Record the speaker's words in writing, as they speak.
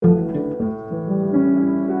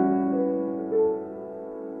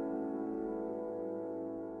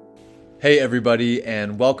Hey everybody,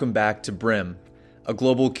 and welcome back to BRIM, a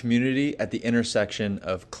global community at the intersection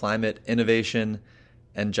of climate innovation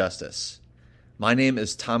and justice. My name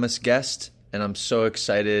is Thomas Guest, and I'm so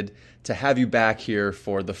excited to have you back here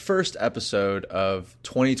for the first episode of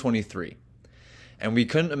 2023. And we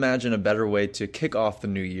couldn't imagine a better way to kick off the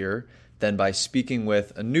new year than by speaking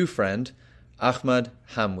with a new friend, Ahmad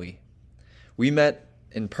Hamwi. We met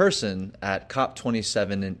in person at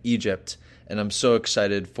COP27 in Egypt, and I'm so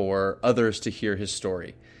excited for others to hear his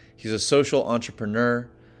story. He's a social entrepreneur,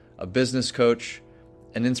 a business coach,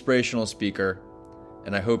 an inspirational speaker,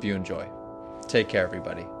 and I hope you enjoy. Take care,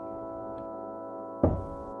 everybody.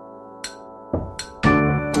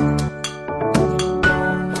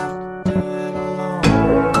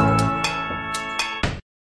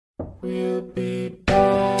 We'll be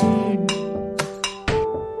back.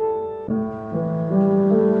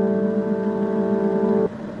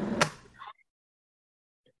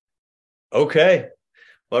 Okay.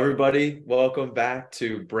 Well, everybody, welcome back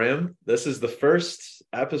to BRIM. This is the first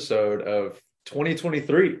episode of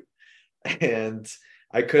 2023. And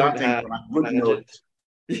I couldn't have imagined.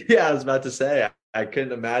 Yeah, I was about to say, I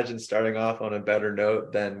couldn't imagine starting off on a better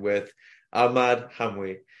note than with Ahmad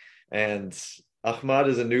Hamwi. And Ahmad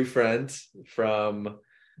is a new friend from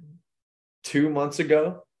 2 months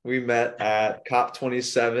ago. We met at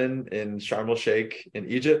COP27 in Sharm el Sheikh in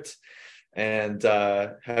Egypt, and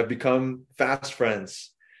have become fast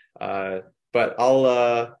friends. But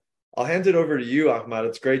I'll hand it over to you, Ahmad.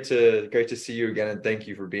 It's great to see you again, and thank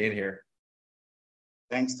you for being here.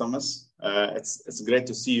 Thanks, Thomas. It's great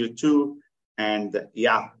to see you too. And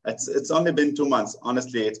yeah, it's only been 2 months.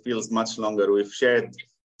 Honestly, it feels much longer. We've shared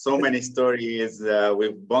so many stories.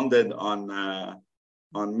 We've bonded on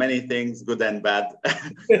many things, good and bad.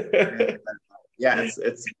 And, yeah,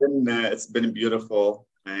 it's been beautiful.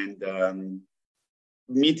 And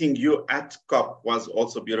meeting you at COP was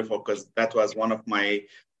also beautiful because that was one of my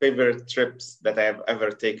favorite trips that I have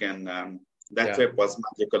ever taken. That trip was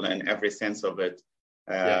magical in every sense of it.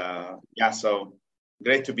 So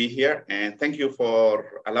great to be here. And thank you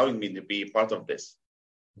for allowing me to be part of this.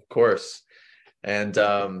 Of course. And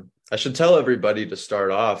I should tell everybody to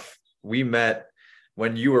start off, we met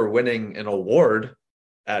when you were winning an award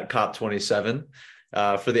at COP27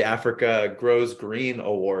 for the Africa Grows Green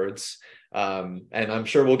Awards. And I'm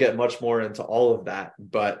sure we'll get much more into all of that.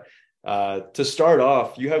 But to start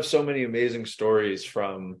off, you have so many amazing stories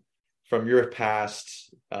from your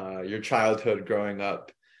past, your childhood growing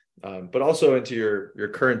up, but also into your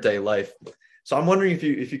current day life. So I'm wondering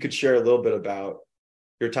if you could share a little bit about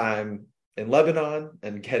your time in Lebanon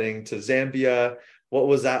and getting to Zambia. What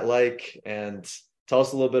was that like? And tell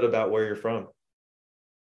us a little bit about where you're from.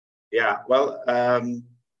 Yeah, well,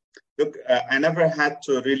 look, I never had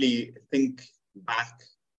to really think back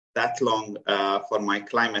that long for my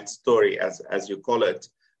climate story, as you call it.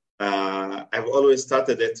 I've always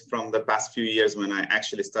started it from the past few years when I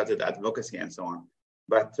actually started advocacy and so on.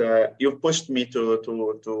 But you've pushed me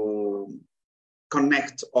to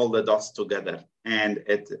connect all the dots together, and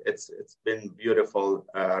it's been beautiful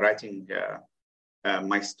writing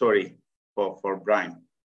my story for BRIM.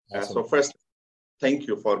 Awesome. So first, thank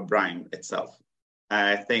you for BRIM itself.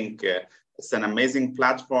 I think it's an amazing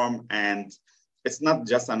platform, and it's not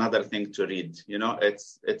just another thing to read. You know,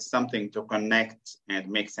 it's something to connect and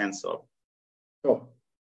make sense of. So,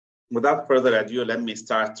 without further ado, let me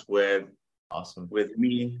start with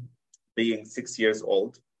me being 6 years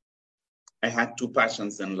old. I had two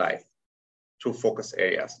passions in life, two focus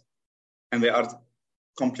areas, and they are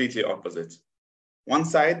completely opposite. One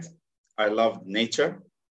side, I loved nature,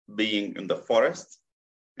 being in the forest,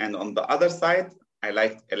 and on the other side, I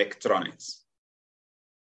liked electronics.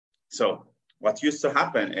 So what used to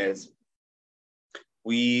happen is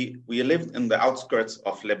we lived in the outskirts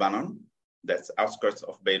of Lebanon, that's outskirts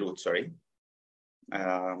of Beirut, sorry.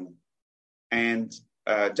 And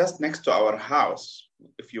just next to our house,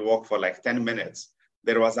 if you walk for like 10 minutes,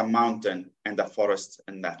 there was a mountain and a forest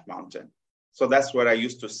in that mountain. So that's where I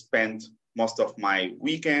used to spend most of my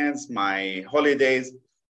weekends, my holidays.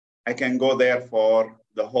 I can go there for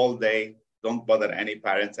the whole day, don't bother any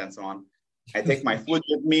parents and so on. I take my food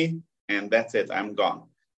with me and that's it, I'm gone.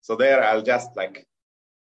 So there I'll just like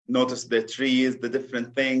notice the trees, the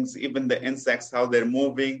different things, even the insects, how they're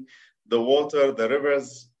moving, the water, the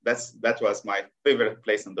rivers. That was my favorite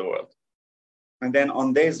place in the world. And then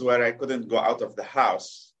on days where I couldn't go out of the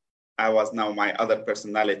house, I was now my other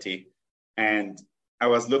personality. And I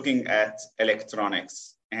was looking at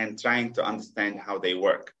electronics and trying to understand how they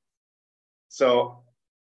work. So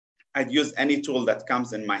I'd use any tool that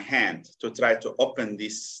comes in my hand to try to open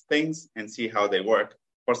these things and see how they work.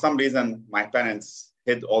 for some reason, my parents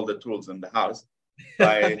hid all the tools in the house. So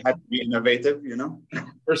I had to be innovative,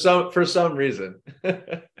 For some reason.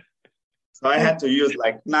 So I had to use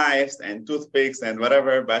like knives and toothpicks and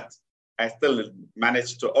whatever, but I still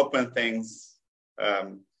managed to open things,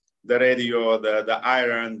 the radio, the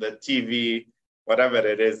iron, the TV, whatever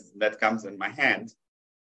it is that comes in my hand,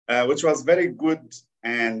 which was very good.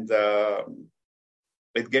 And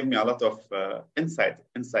it gave me a lot of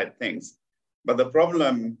inside things. But the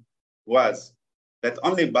problem was that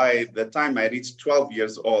only by the time I reached 12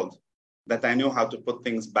 years old, that I knew how to put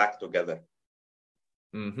things back together.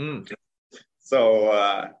 Mm-hmm. So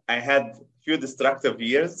I had few destructive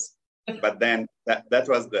years, but then that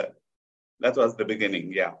was the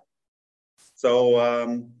beginning. Yeah. So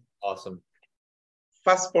Awesome.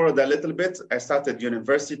 fast forward a little bit, I started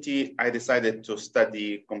university. I decided to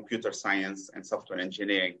study computer science and software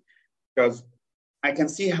engineering because I can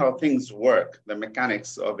see how things work, the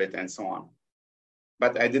mechanics of it and so on.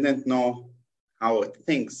 But I didn't know how it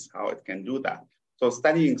thinks, how it can do that. So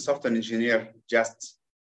studying software engineer just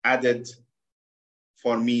added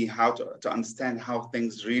for me how to understand how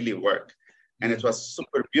things really work. And it was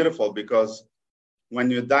super beautiful because when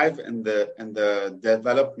you dive in the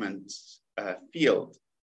development field,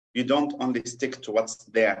 you don't only stick to what's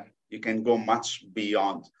there. You can go much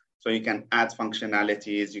beyond. So you can add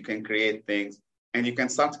functionalities, you can create things, and you can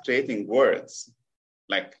start creating words,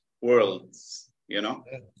 like worlds,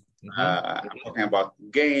 Mm-hmm. I'm talking about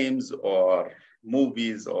games or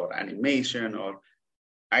movies or animation, or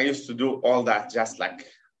I used to do all that just like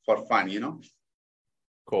for fun.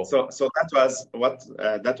 Cool. So that was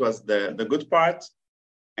that was the good part.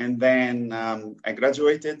 And then I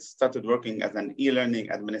graduated, started working as an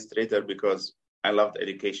e-learning administrator because I loved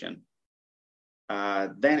education.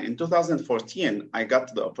 Then in 2014, I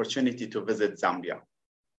got the opportunity to visit Zambia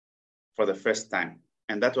for the first time.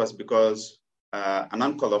 And that was because an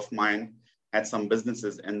uncle of mine had some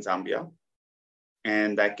businesses in Zambia.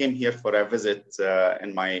 And I came here for a visit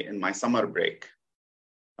in my summer break.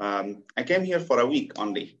 I came here for a week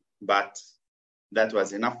only, but that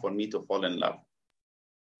was enough for me to fall in love.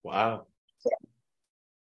 Wow. So,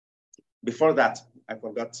 before that, I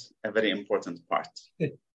forgot a very important part.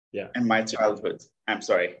 Yeah. In my childhood. I'm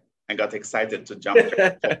sorry, I got excited to jump.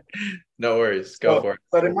 No worries. Go for it.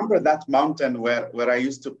 So remember that mountain where I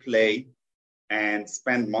used to play and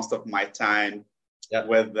spend most of my time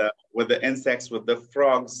with the insects, with the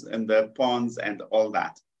frogs in the ponds and all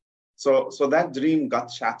that. So that dream got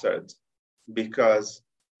shattered because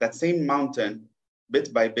that same mountain,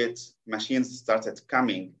 bit by bit, machines started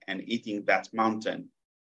coming and eating that mountain.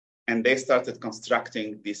 And they started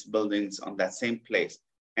constructing these buildings on that same place.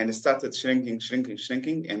 And it started shrinking.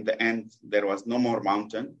 In the end, there was no more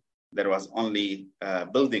mountain. There was only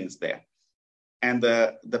buildings there. And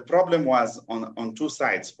the problem was on two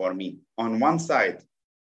sides for me. On one side,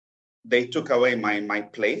 they took away my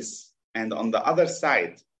place. And on the other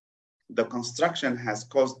side, the construction has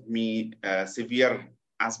caused me severe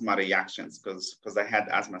asthma reactions because I had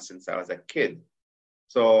asthma since I was a kid.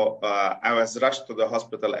 So I was rushed to the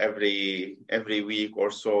hospital every week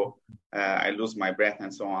or so. I lose my breath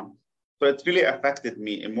and so on. So it really affected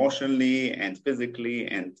me emotionally and physically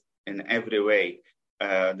and in every way,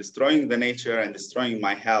 destroying the nature and destroying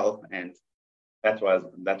my health. And that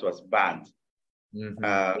was bad.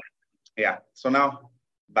 Mm-hmm. Yeah. So now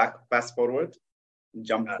fast forward,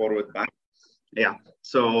 jump forward back. Yeah.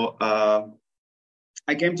 So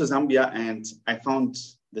I came to Zambia and I found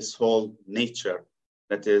this whole nature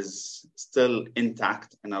that is still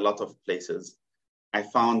intact in a lot of places. I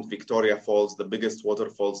found Victoria Falls, the biggest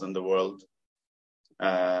waterfalls in the world.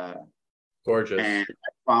 Gorgeous. And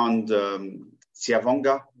I found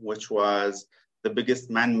Siavonga, which was the biggest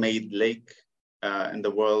man-made lake in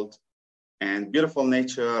the world. And beautiful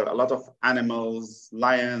nature, a lot of animals,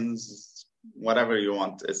 lions, whatever you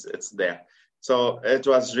want, it's there. So it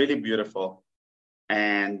was really beautiful.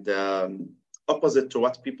 And opposite to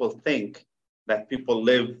what people think, that people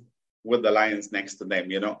live with the lions next to them,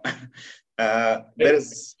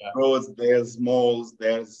 There's roads, there's malls,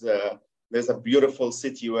 there's a beautiful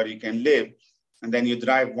city where you can live. And then you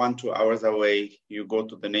drive 1-2 hours away, you go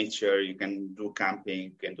to the nature, you can do camping,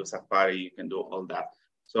 you can do safari, you can do all that.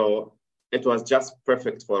 So it was just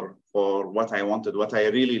perfect for what I wanted, what I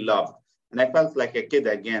really loved. And I felt like a kid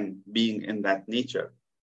again, being in that nature.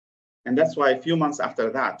 And that's why a few months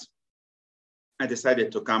after that, I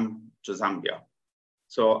decided to come to Zambia.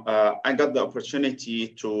 So I got the opportunity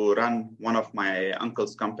to run one of my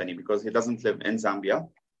uncle's company because he doesn't live in Zambia.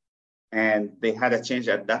 And they had a change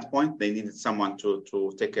at that point. They needed someone to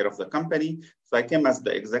take care of the company. So I came as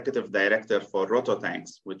the executive director for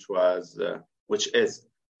Rototanks, which is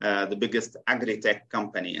the biggest agri-tech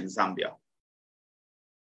company in Zambia.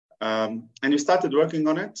 And we started working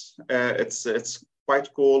on it. It's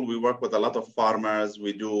quite cool. We work with a lot of farmers.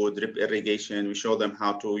 We do drip irrigation. We show them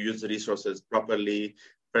how to use the resources properly,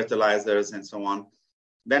 fertilizers, and so on.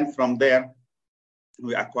 Then from there,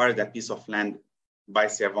 we acquired a piece of land by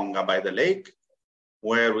Siavonga by the lake,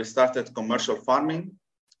 where we started commercial farming.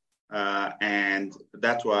 And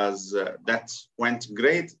that went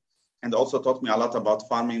great, and also taught me a lot about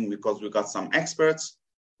farming, because we got some experts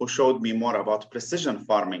who showed me more about precision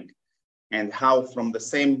farming and how from the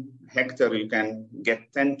same hectare you can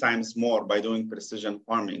get 10 times more by doing precision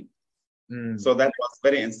farming. So that was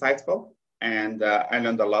very insightful, and I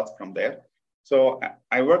learned a lot from there. So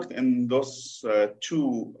I worked in those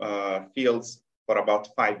two fields for about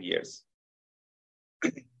 5 years.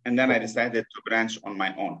 And then I decided to branch on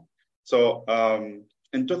my own. So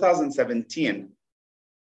in 2017,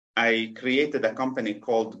 I created a company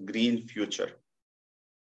called Green Future.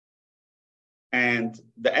 And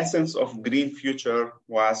the essence of Green Future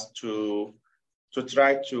was to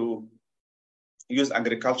try to use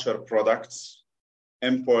agriculture products,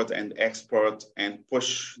 import and export, and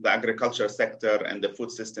push the agriculture sector and the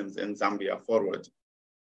food systems in Zambia forward.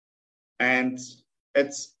 And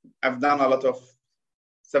I've done a lot of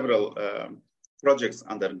several projects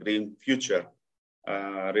under Green Future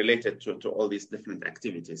related to all these different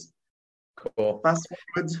activities. Cool. Fast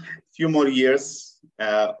forward a few more years,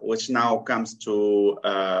 which now comes to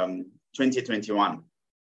 2021.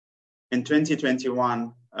 In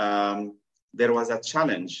 2021, there was a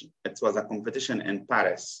challenge. It was a competition in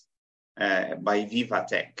Paris by Viva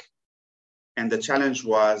Tech. And the challenge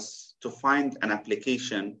was to find an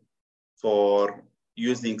application for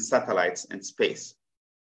using satellites in space.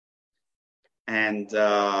 And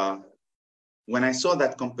when I saw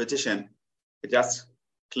that competition, it just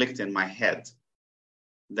clicked in my head.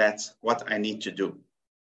 That's what I need to do.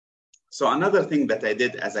 So another thing that I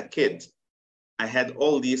did as a kid, I had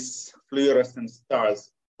all these fluorescent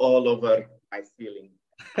stars all over my ceiling.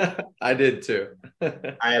 I did too.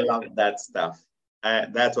 I love that stuff.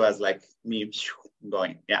 That was like me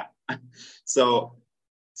going, yeah. So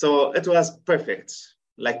it was perfect.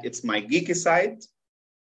 Like, it's my geeky side.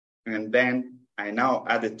 And then I now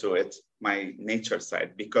added to it my nature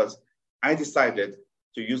side, because I decided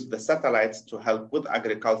to use the satellites to help with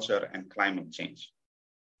agriculture and climate change.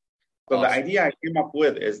 So Awesome. The idea I came up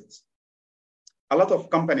with is a lot of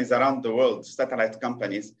companies around the world, satellite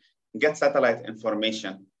companies, get satellite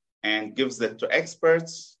information and gives it to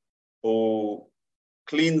experts who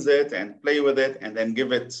cleans it and play with it, and then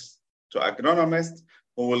give it to agronomists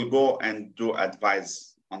who will go and do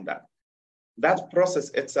advice on that. That process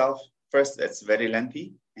itself, first, it's very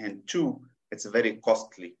lengthy, and two, it's very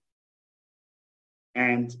costly.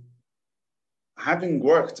 And having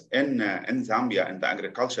worked in Zambia in the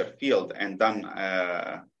agriculture field and done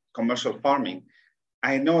commercial farming,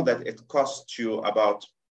 I know that it costs you about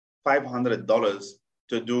 $500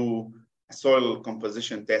 to do a soil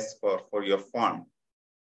composition test for your farm.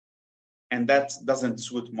 And that doesn't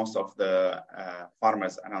suit most of the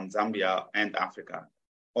farmers around Zambia and Africa,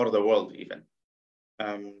 or the world even.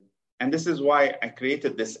 And this is why I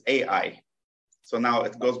created this AI. So now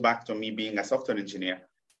it goes back to me being a software engineer.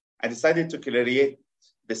 I decided to create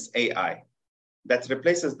this AI that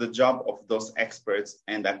replaces the job of those experts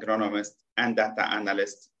and agronomists and data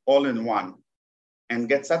analysts all in one, and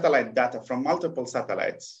get satellite data from multiple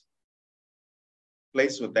satellites,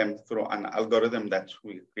 place with them through an algorithm that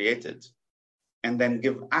we created, and then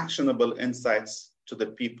give actionable insights to the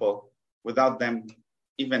people without them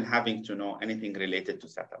even having to know anything related to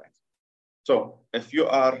satellites. So if you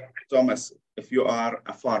are, Thomas, if you are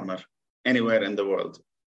a farmer anywhere in the world,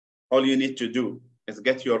 all you need to do is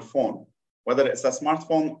get your phone, whether it's a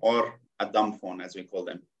smartphone or a dumb phone, as we call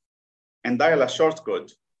them, and dial a short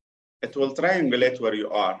code. It will triangulate where you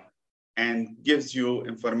are and gives you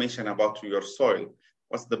information about your soil.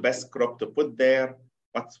 What's the best crop to put there?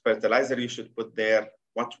 What fertilizer you should put there?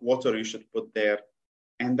 What water you should put there?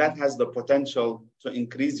 And that has the potential to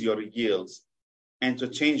increase your yields and to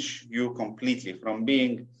change you completely from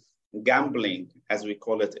being gambling, as we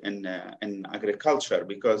call it in agriculture,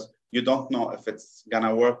 because you don't know if it's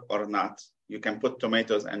gonna work or not. You can put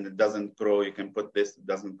tomatoes and it doesn't grow. You can put this, it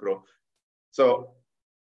doesn't grow. So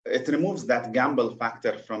it removes that gamble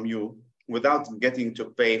factor from you without getting to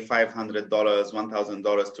pay $500,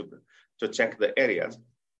 $1,000 to check the areas.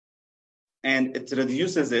 And it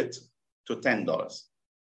reduces it to $10.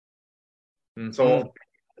 Mm-hmm. So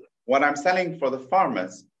what I'm selling for the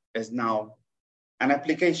farmers is now an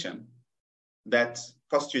application that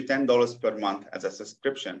costs you $10 per month as a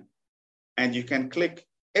subscription. And you can click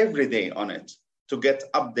every day on it to get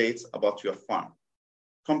updates about your farm,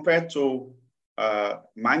 compared to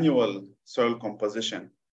manual soil composition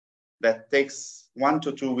that takes 1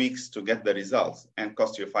 to 2 weeks to get the results and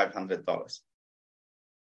costs you $500.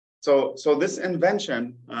 So this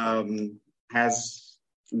invention has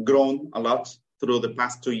grown a lot through the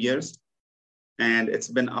past 2 years, and it's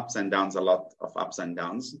been ups and downs, a lot of ups and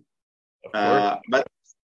downs. But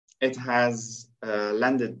it has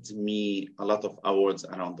landed me a lot of awards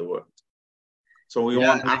around the world. So we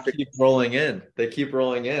won Africa. They keep rolling in. They keep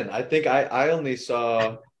rolling in. I think I only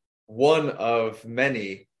saw one of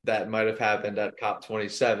many that might have happened at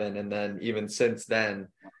COP27. And then even since then,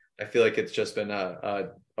 I feel like it's just been a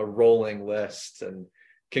rolling list. And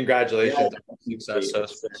congratulations on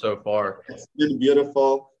success so far. It's been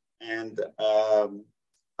beautiful. And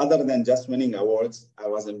other than just winning awards, I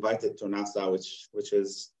was invited to NASA, which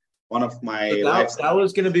is one of my that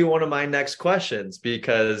was going to be one of my next questions,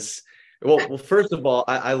 because well, first of all,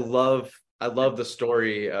 I love the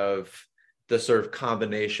story of the sort of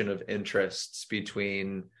combination of interests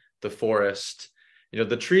between the forest.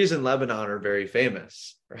 The trees in Lebanon are very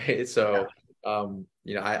famous, right? So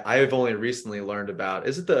I've only recently learned about,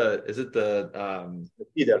 is it the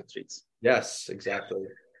cedar trees? Yes, exactly.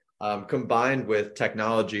 Combined with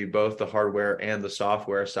technology, both the hardware and the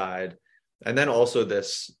software side, and then also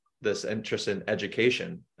this interest in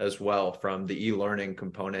education as well from the e-learning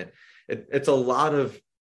component. It's a lot of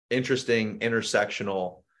interesting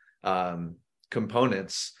intersectional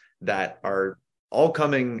components that are all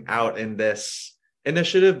coming out in this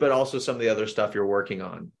initiative, but also some of the other stuff you're working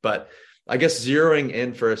on. But I guess zeroing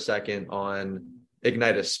in for a second on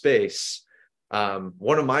Ignite a Space,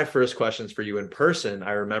 one of my first questions for you in person,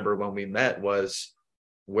 I remember when we met, was,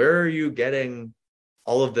 where are you getting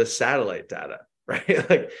all of this satellite data, right?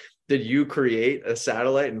 Like, did you create a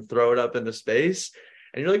satellite and throw it up into space?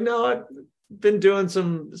 And you're like, no, I've been doing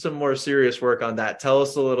some more serious work on that. Tell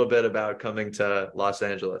us a little bit about coming to Los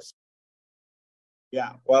Angeles.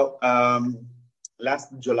 Yeah, well, last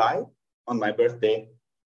July on my birthday,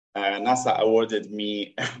 NASA awarded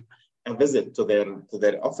me a visit to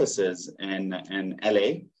their offices in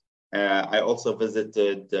LA. I also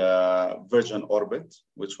visited Virgin Orbit,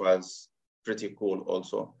 which was pretty cool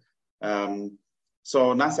also.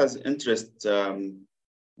 So NASA's interest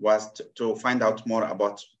was to find out more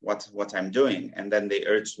about what I'm doing. And then they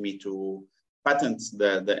urged me to patent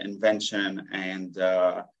the invention and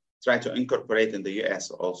try to incorporate in the US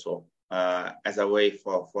also as a way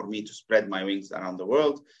for me to spread my wings around the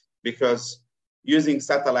world, because using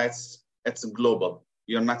satellites, it's global.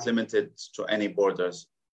 You're not limited to any borders.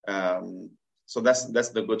 So that's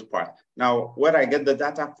the good part. Now, where I get the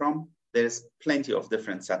data from, there's plenty of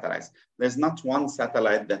different satellites. There's not one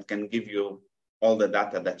satellite that can give you all the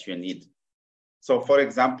data that you need. So for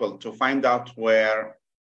example, to find out where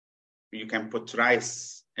you can put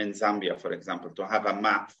rice in Zambia, for example, to have a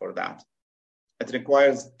map for that, it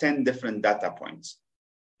requires 10 different data points.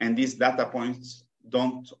 And these data points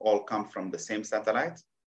don't all come from the same satellite.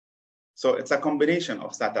 So it's a combination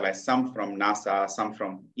of satellites, some from NASA, some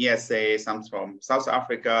from ESA, some from South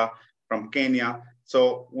Africa, from Kenya.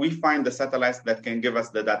 So we find the satellites that can give us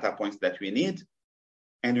the data points that we need,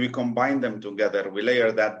 and we combine them together. We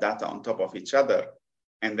layer that data on top of each other,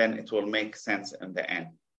 and then it will make sense in the end.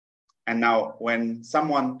 And now when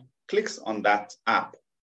someone clicks on that app,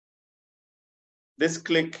 this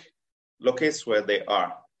click locates where they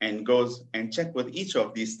are and goes and check with each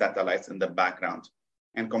of these satellites in the background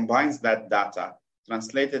and combines that data,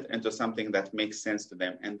 translate it into something that makes sense to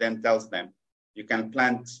them, and then tells them, you can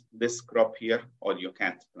plant this crop here or you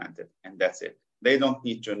can't plant it. And that's it. They don't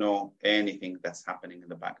need to know anything that's happening in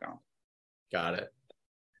the background. Got it.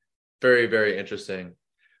 Very, very interesting.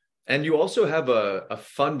 And you also have a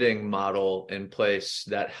funding model in place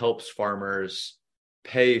that helps farmers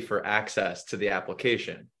pay for access to the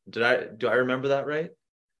application. Do I remember that right?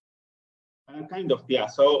 Kind of, yeah.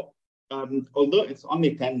 So although it's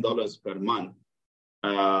only $10 per month,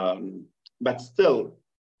 but still,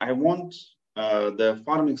 I want the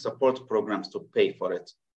farming support programs to pay for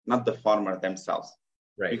it, not the farmer themselves.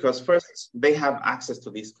 Right. Because first, they have access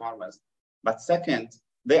to these farmers. But second,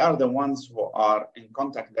 they are the ones who are in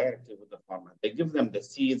contact directly with the farmer. They give them the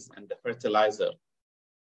seeds and the fertilizer.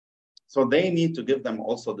 So they need to give them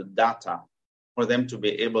also the data for them to be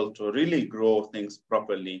able to really grow things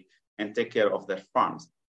properly and take care of their farms.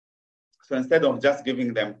 So instead of just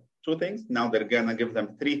giving them 2 things, now they're going to give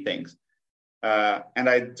them 3 things. And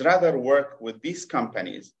I'd rather work with these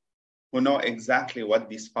companies who know exactly what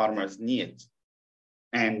these farmers need,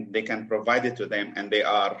 and they can provide it to them, and they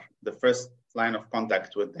are the first line of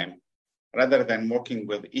contact with them, rather than working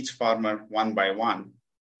with each farmer one by one.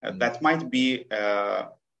 That might be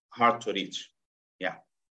hard to reach. Yeah,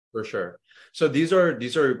 for sure. So these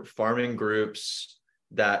are farming groups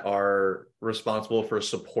that are responsible for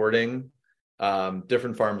supporting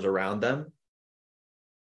different farms around them.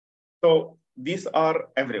 So these are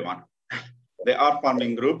everyone. They are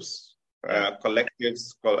farming groups,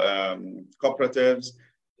 collectives, cooperatives,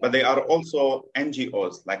 but they are also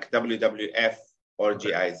NGOs like WWF or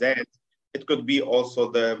GIZ. It could be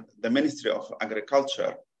also the Ministry of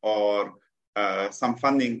Agriculture or some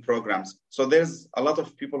funding programs. So there's a lot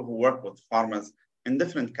of people who work with farmers in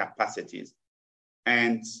different capacities.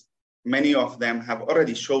 And many of them have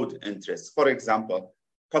already showed interest. For example,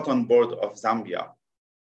 Cotton Board of Zambia,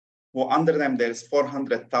 who under them there's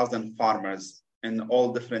 400,000 farmers in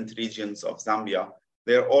all different regions of Zambia.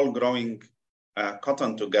 They're all growing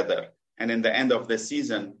cotton together. And in the end of the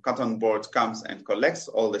season, Cotton Board comes and collects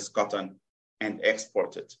all this cotton and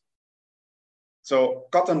export it. So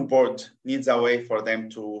Cotton Board needs a way for them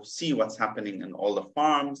to see what's happening in all the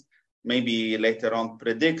farms, maybe later on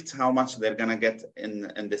predict how much they're going to get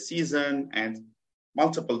in the season, and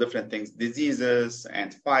multiple different things, diseases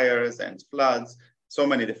and fires and floods, so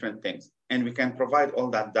many different things. And we can provide all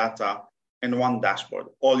that data in one dashboard,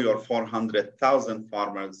 all your 400,000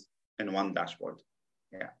 farmers in one dashboard.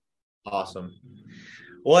 Yeah. Awesome.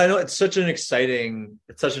 Well, I know it's such an exciting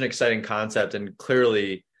concept, and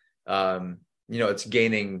clearly, it's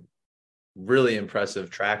gaining really impressive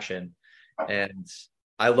traction. And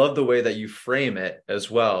I love the way that you frame it as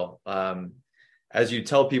well. As you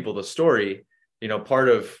tell people the story, part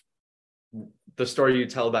of the story you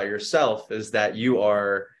tell about yourself is that you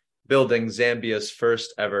are building Zambia's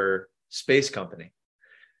first ever space company,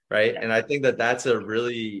 right? And I think that that's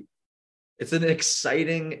it's an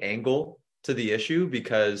exciting angle to the issue,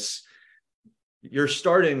 because you're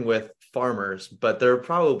starting with farmers, but there are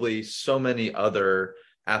probably so many other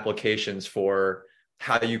applications for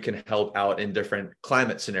how you can help out in different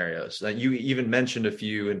climate scenarios. And you even mentioned a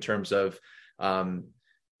few in terms of,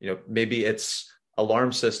 maybe it's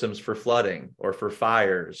alarm systems for flooding or for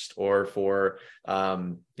fires or for,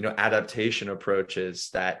 adaptation approaches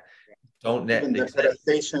that don't net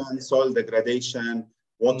deforestation, soil degradation,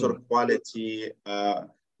 water quality.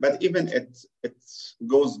 But even it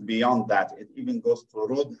goes beyond that. It even goes to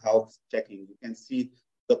road health checking. You can see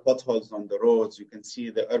the potholes on the roads. You can see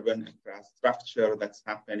the urban infrastructure that's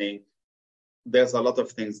happening. There's a lot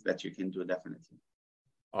of things that you can do, definitely.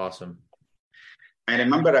 Awesome. I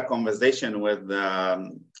remember a conversation with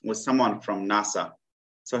someone from NASA.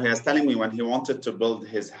 So he was telling me when he wanted to build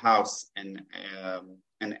his house in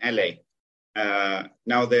LA.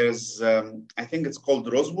 Now there's, I think it's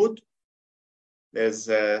called rosewood. There's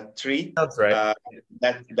a tree that's right.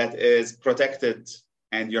 that is protected,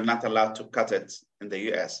 and you're not allowed to cut it in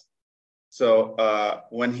the US. So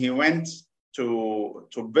when he went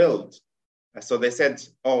to build, so they said,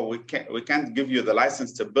 "Oh, we can't give you the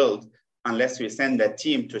license to build unless we send a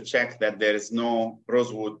team to check that there is no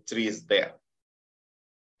rosewood trees there."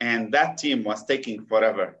 And that team was taking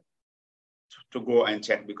forever to go and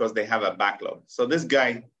check because they have a backlog. So this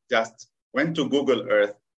guy just went to Google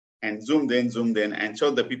Earth and zoomed in and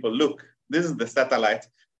showed the people, "Look, this is the satellite.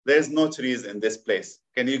 There's no trees in this place.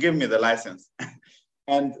 Can you give me the license?"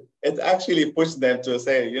 And it actually pushed them to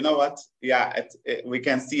say, "You know what? Yeah, we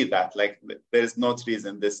can see that. Like, there's no trees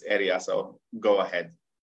in this area, so go ahead."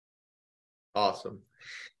 Awesome.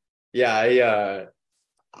 Yeah,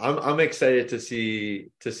 I'm excited to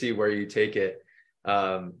see where you take it.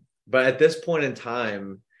 But at this point in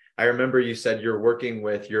time, I remember you said you're working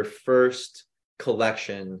with your first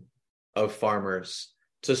collection of farmers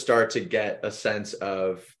to start to get a sense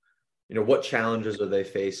of, what challenges are they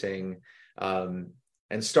facing,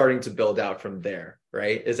 and starting to build out from there,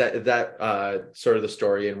 right? Is that sort of the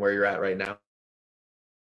story and where you're at right now?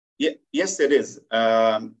 Yeah, yes, it is.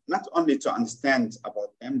 Not only to understand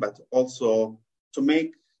about them, but also to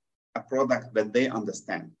make a product that they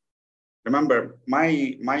understand. Remember, my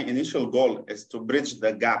initial goal is to bridge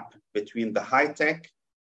the gap between the high tech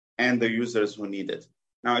and the users who need it.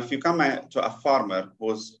 Now, if you come to a farmer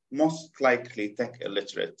who's most likely tech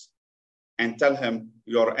illiterate and tell him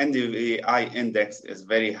your NDVI index is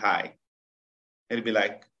very high, he'll be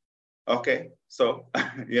like, "Okay, so,"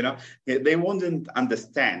 they wouldn't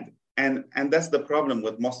understand. And that's the problem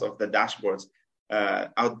with most of the dashboards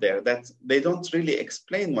out there, that they don't really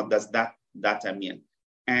explain what does that data mean.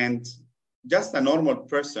 And just a normal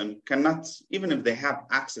person cannot, even if they have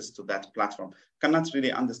access to that platform, cannot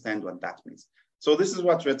really understand what that means. So this is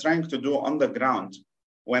what we're trying to do on the ground.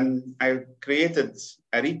 When I created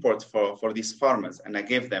a report for these farmers and I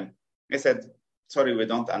gave them, I said, sorry, we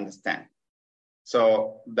don't understand.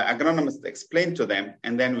 So the agronomist explained to them,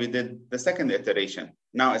 and then we did the second iteration.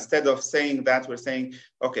 Now, instead of saying that, we're saying,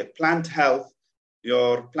 okay, plant health,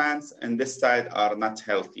 your plants on this side are not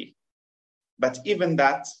healthy. But even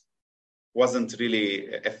that wasn't really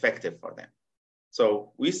effective for them.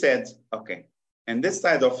 So we said, okay, and this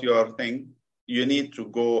side of your thing, you need to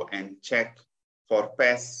go and check for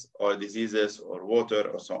pests or diseases or water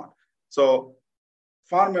or so on. So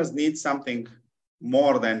farmers need something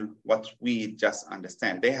more than what we just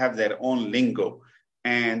understand. They have their own lingo.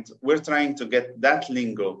 And we're trying to get that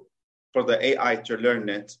lingo for the AI to learn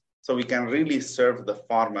it so we can really serve the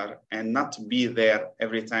farmer and not be there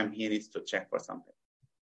every time he needs to check for something.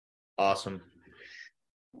 Awesome.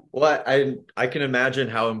 Well, I can imagine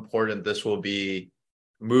how important this will be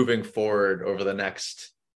moving forward over the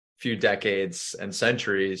next few decades and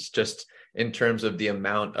centuries, just in terms of the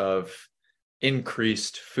amount of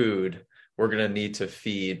increased food we're going to need to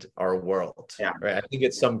feed our world. Yeah. Right? I think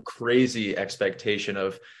it's some crazy expectation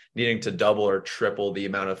of needing to double or triple the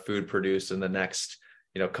amount of food produced in the next,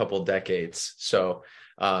 couple decades. So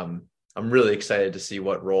I'm really excited to see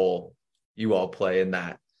what role you all play in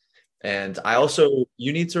that. And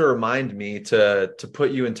you need to remind me to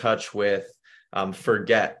put you in touch with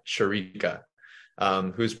Forget Sharika,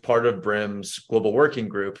 who's part of Brim's global working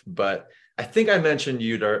group. But I think I mentioned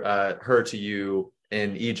her to you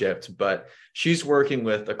in Egypt, but she's working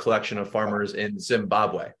with a collection of farmers in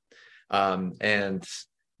Zimbabwe. And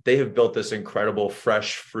they have built this incredible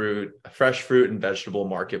fresh fruit and vegetable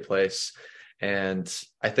marketplace. And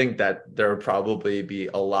I think that there would probably be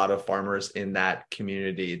a lot of farmers in that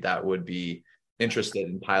community that would be interested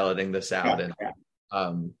in piloting this out.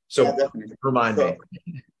 Remind me.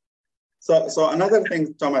 So another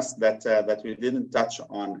thing, Thomas, that we didn't touch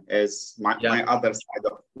on is my other side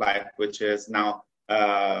of life, which is now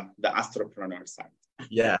the Astropreneur side.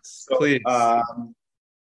 Yes, please.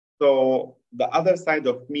 So the other side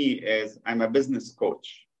of me is I'm a business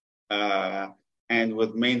coach, and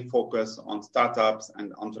with main focus on startups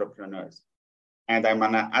and entrepreneurs. And I'm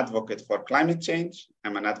an advocate for climate change.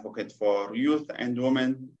 I'm an advocate for youth and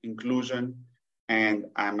women inclusion. And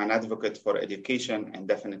I'm an advocate for education and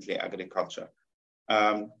definitely agriculture.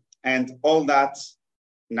 And all that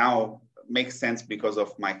now makes sense because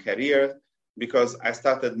of my career, because I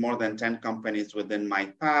started more than 10 companies within my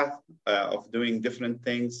path of doing different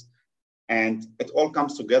things. And it all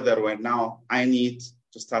comes together where now I need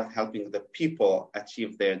to start helping the people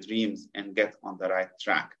achieve their dreams and get on the right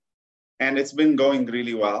track. And it's been going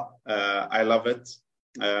really well. I love it.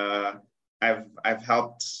 I've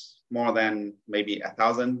helped more than maybe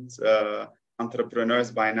 1,000 entrepreneurs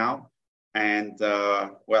by now. And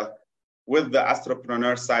with the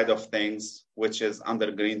Astropreneur side of things, which is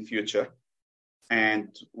under Green Future,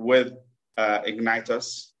 and with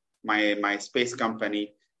Ignitus, my space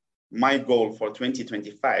company, my goal for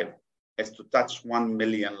 2025 is to touch 1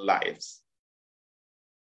 million lives.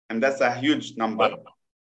 And that's a huge number. Wow.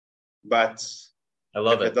 But I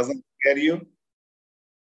love if it doesn't scare you,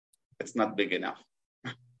 it's not big enough.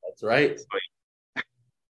 That's right.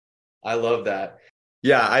 I love that.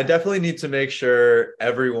 Yeah, I definitely need to make sure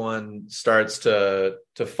everyone starts to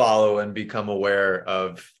follow and become aware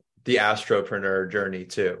of the Astropreneur journey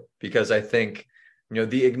too, because I think,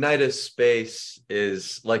 the Ignitus space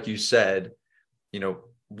is, like you said,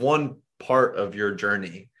 one part of your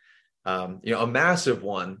journey, a massive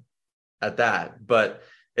one at that, but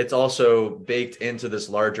it's also baked into this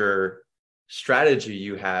larger strategy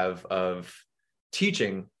you have of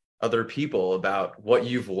teaching other people about what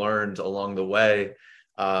you've learned along the way.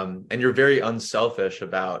 And you're very unselfish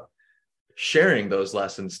about sharing those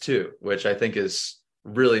lessons too, which I think is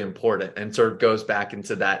really important and sort of goes back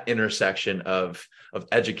into that intersection of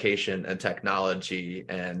education and technology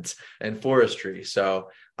and forestry. So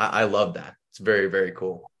I love that. It's very, very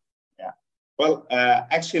cool. Yeah. Well,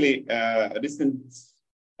 actually, recent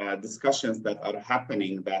discussions that are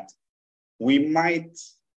happening that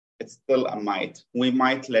it's still a might, we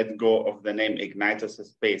might let go of the name Ignitus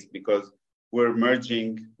Space because we're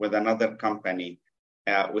merging with another company.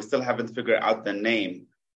 We still haven't figured out the name,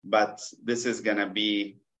 but this is going to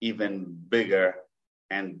be even bigger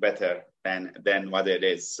and better than what it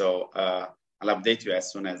is. So I'll update you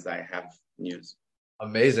as soon as I have news.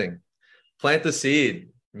 Amazing. Plant the seed.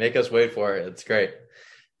 Make us wait for it. It's great.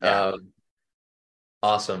 Yeah.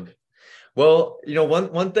 Awesome. Well,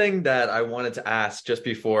 one thing that I wanted to ask just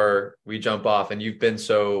before we jump off, and you've been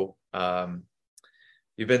so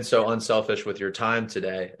unselfish with your time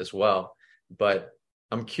today as well. But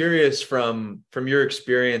I'm curious from your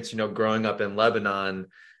experience, growing up in Lebanon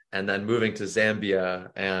and then moving to Zambia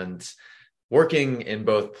and working in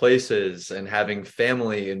both places and having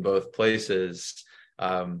family in both places.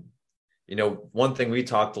 One thing we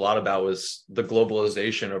talked a lot about was the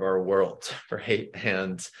globalization of our world, right?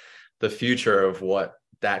 And the future of what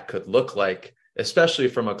that could look like, especially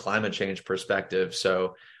from a climate change perspective.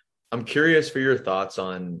 So I'm curious for your thoughts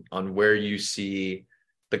on where you see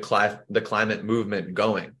the climate movement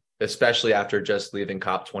going, especially after just leaving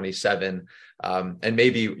COP27, and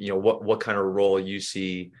maybe what kind of role you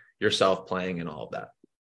see yourself playing in all of that.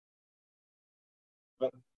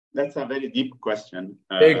 Well, that's a very deep question.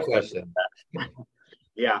 Big question.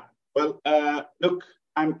 Yeah. Well, look,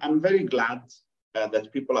 I'm very glad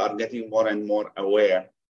that people are getting more and more aware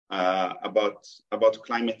about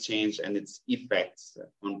climate change and its effects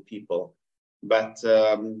on people. But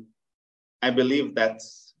I believe that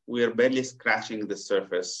we are barely scratching the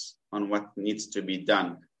surface on what needs to be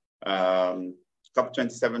done.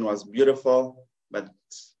 COP27 was beautiful, but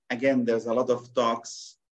again, there's a lot of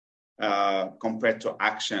talks compared to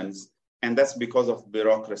actions, and that's because of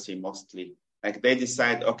bureaucracy mostly. Like they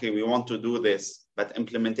decide, okay, we want to do this, but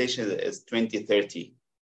implementation is 2030.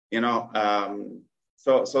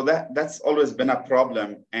 So that's always been a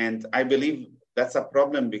problem, and I believe that's a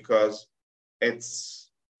problem because it's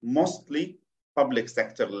mostly public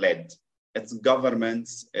sector led. It's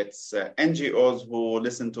governments, it's NGOs who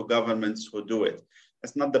listen to governments who do it.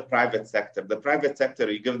 It's not the private sector. The private sector,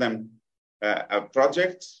 you give them a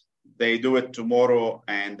project, they do it tomorrow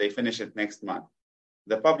and they finish it next month.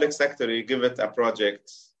 The public sector, you give it a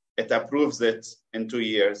project, it approves it in 2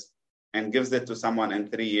 years and gives it to someone in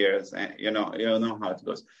 3 years. And you know how it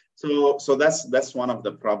goes. So that's one of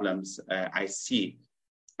the problems I see.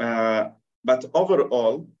 But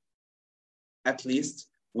overall, at least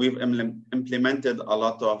we've implemented a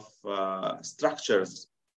lot of structures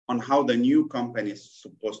on how the new company is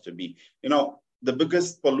supposed to be. The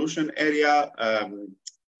biggest pollution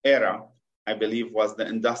era, I believe, was the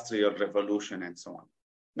Industrial Revolution and so on.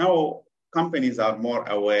 Now, companies are more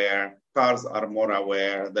aware, cars are more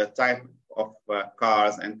aware, the type of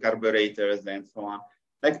cars and carburetors and so on.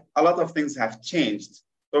 Like a lot of things have changed.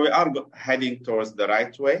 So we are heading towards the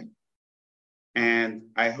right way. And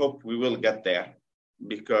I hope we will get there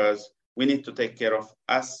because we need to take care of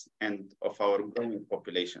us and of our growing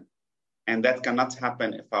population. And that cannot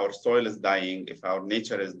happen if our soil is dying, if our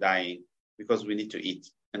nature is dying, because we need to eat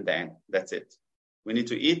in the end. That's it. We need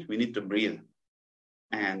to eat, we need to breathe.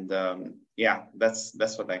 And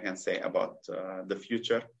that's what I can say about the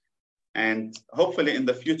future. And hopefully in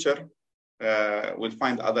the future, we'll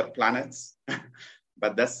find other planets,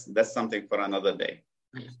 but that's something for another day.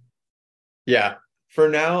 Yeah, for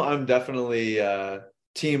now, I'm definitely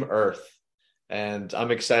Team Earth, and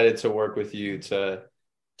I'm excited to work with you to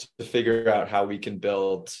figure out how we can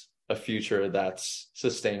build a future that's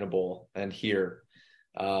sustainable and here.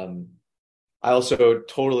 I also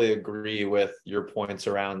totally agree with your points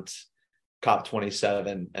around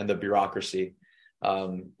COP27 and the bureaucracy.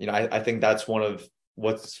 I think that's one of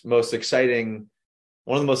the most exciting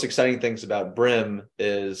things about BRIM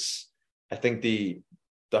is I think the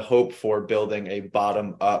hope for building a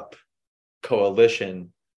bottom-up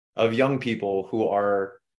coalition of young people who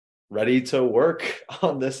are ready to work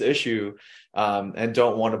on this issue and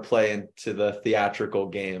don't want to play into the theatrical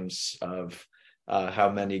games of how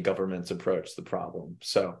many governments approach the problem.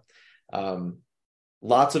 So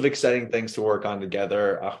lots of exciting things to work on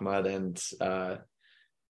together, Ahmad, and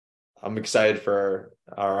I'm excited for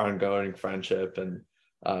our ongoing friendship, and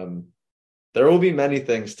there will be many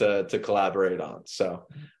things to collaborate on. So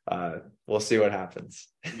we'll see what happens.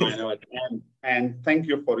 I know it. And thank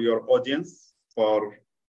you for your audience for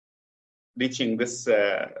reaching this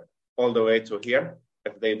all the way to here.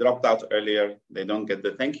 If they dropped out earlier, they don't get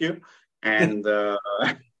the thank you. And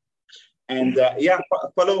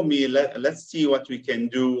follow me. Let's see what we can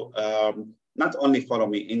do. Not only follow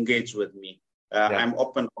me, engage with me. I'm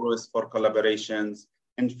open always for collaborations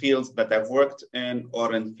in fields that I've worked in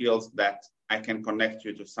or in fields that I can connect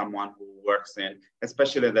you to someone who works in,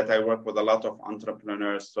 especially that I work with a lot of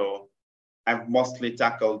entrepreneurs. So I've mostly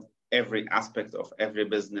tackled every aspect of every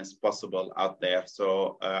business possible out there.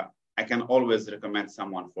 So I can always recommend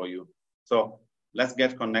someone for you. So let's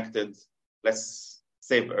get connected. Let's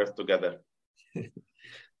save Earth together.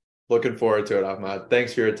 Looking forward to it, Ahmad.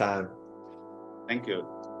 Thanks for your time. Thank you.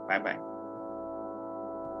 Bye-bye.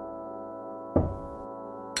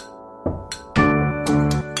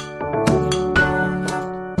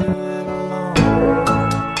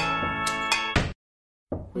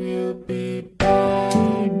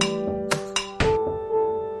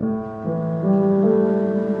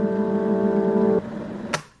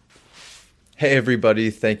 Hey,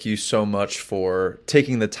 everybody. Thank you so much for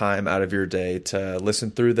taking the time out of your day to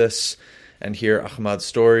listen through this and hear Ahmad's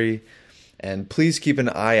story. And please keep an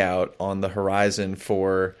eye out on the horizon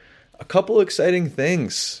for a couple exciting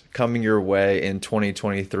things coming your way in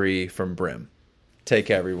 2023 from Brim. Take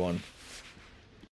care, everyone.